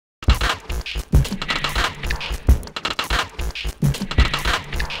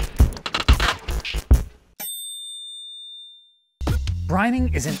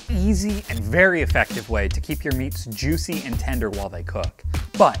Brining is an easy and very effective way to keep your meats juicy and tender while they cook.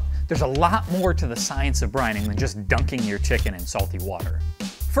 But there's a lot more to the science of brining than just dunking your chicken in salty water.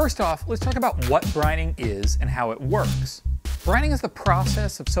 First off, let's talk about what brining is and how it works. Brining is the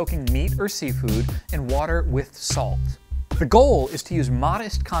process of soaking meat or seafood in water with salt. The goal is to use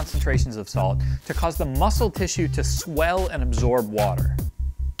modest concentrations of salt to cause the muscle tissue to swell and absorb water.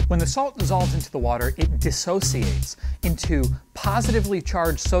 When the salt dissolves into the water, it dissociates into positively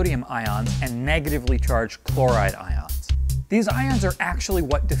charged sodium ions and negatively charged chloride ions. These ions are actually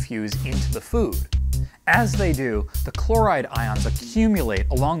what diffuse into the food. As they do, the chloride ions accumulate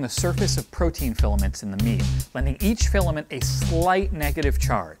along the surface of protein filaments in the meat, lending each filament a slight negative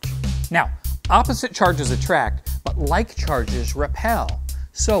charge. Now, opposite charges attract, but like charges repel.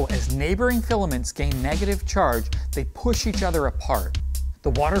 So as neighboring filaments gain negative charge, they push each other apart. The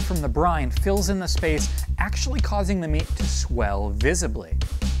water from the brine fills in the space, actually causing the meat to swell visibly.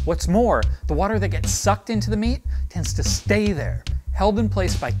 What's more, the water that gets sucked into the meat tends to stay there, held in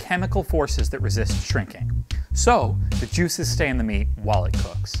place by chemical forces that resist shrinking. So, the juices stay in the meat while it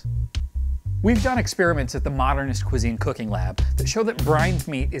cooks. We've done experiments at the Modernist Cuisine Cooking Lab that show that brined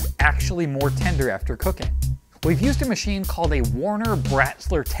meat is actually more tender after cooking. We've used a machine called a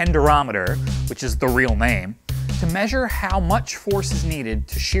Warner-Bratzler tenderometer, which is the real name, to measure how much force is needed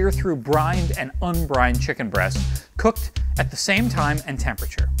to shear through brined and unbrined chicken breasts cooked at the same time and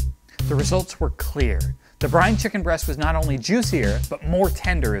temperature. The results were clear. The brined chicken breast was not only juicier, but more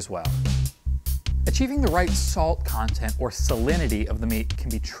tender as well. Achieving the right salt content or salinity of the meat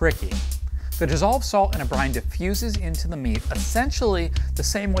can be tricky. The dissolved salt in a brine diffuses into the meat essentially the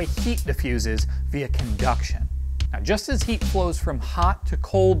same way heat diffuses via conduction. Now, just as heat flows from hot to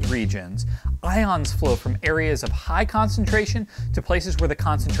cold regions, ions flow from areas of high concentration to places where the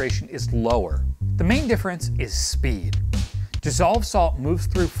concentration is lower. The main difference is speed. Dissolved salt moves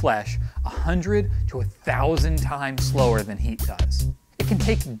through flesh 100 to 1,000 times slower than heat does. It can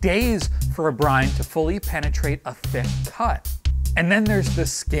take days for a brine to fully penetrate a thick cut. And then there's the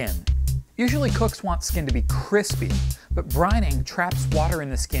skin. Usually cooks want skin to be crispy, but brining traps water in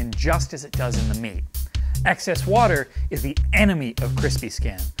the skin just as it does in the meat. Excess water is the enemy of crispy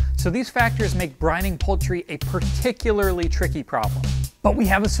skin, so these factors make brining poultry a particularly tricky problem. But we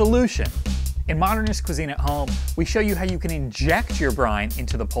have a solution. In Modernist Cuisine at Home, we show you how you can inject your brine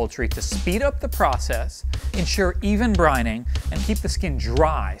into the poultry to speed up the process, ensure even brining, and keep the skin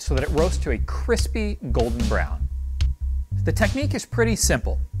dry so that it roasts to a crispy golden brown. The technique is pretty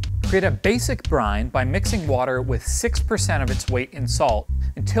simple. Create a basic brine by mixing water with 6% of its weight in salt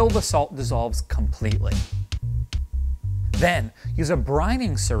until the salt dissolves completely. Then, use a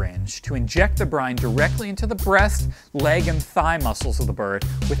brining syringe to inject the brine directly into the breast, leg, and thigh muscles of the bird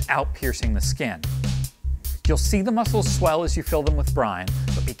without piercing the skin. You'll see the muscles swell as you fill them with brine,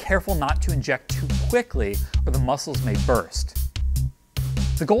 but be careful not to inject too quickly or the muscles may burst.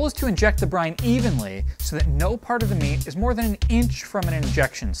 The goal is to inject the brine evenly so that no part of the meat is more than an inch from an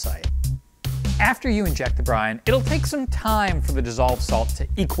injection site. After you inject the brine, it'll take some time for the dissolved salt to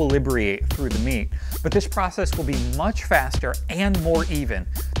equilibrate through the meat, but this process will be much faster and more even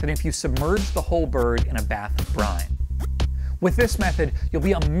than if you submerge the whole bird in a bath of brine. With this method, you'll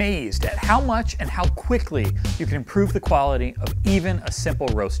be amazed at how much and how quickly you can improve the quality of even a simple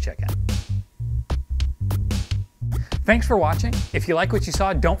roast chicken. Thanks for watching. If you like what you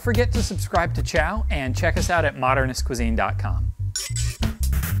saw, don't forget to subscribe to Chow and check us out at modernistcuisine.com.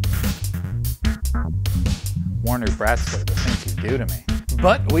 Warner Bratzler, the things you do to me.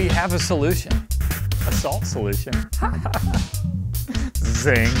 But we have a solution. A salt solution.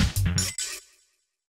 Zing.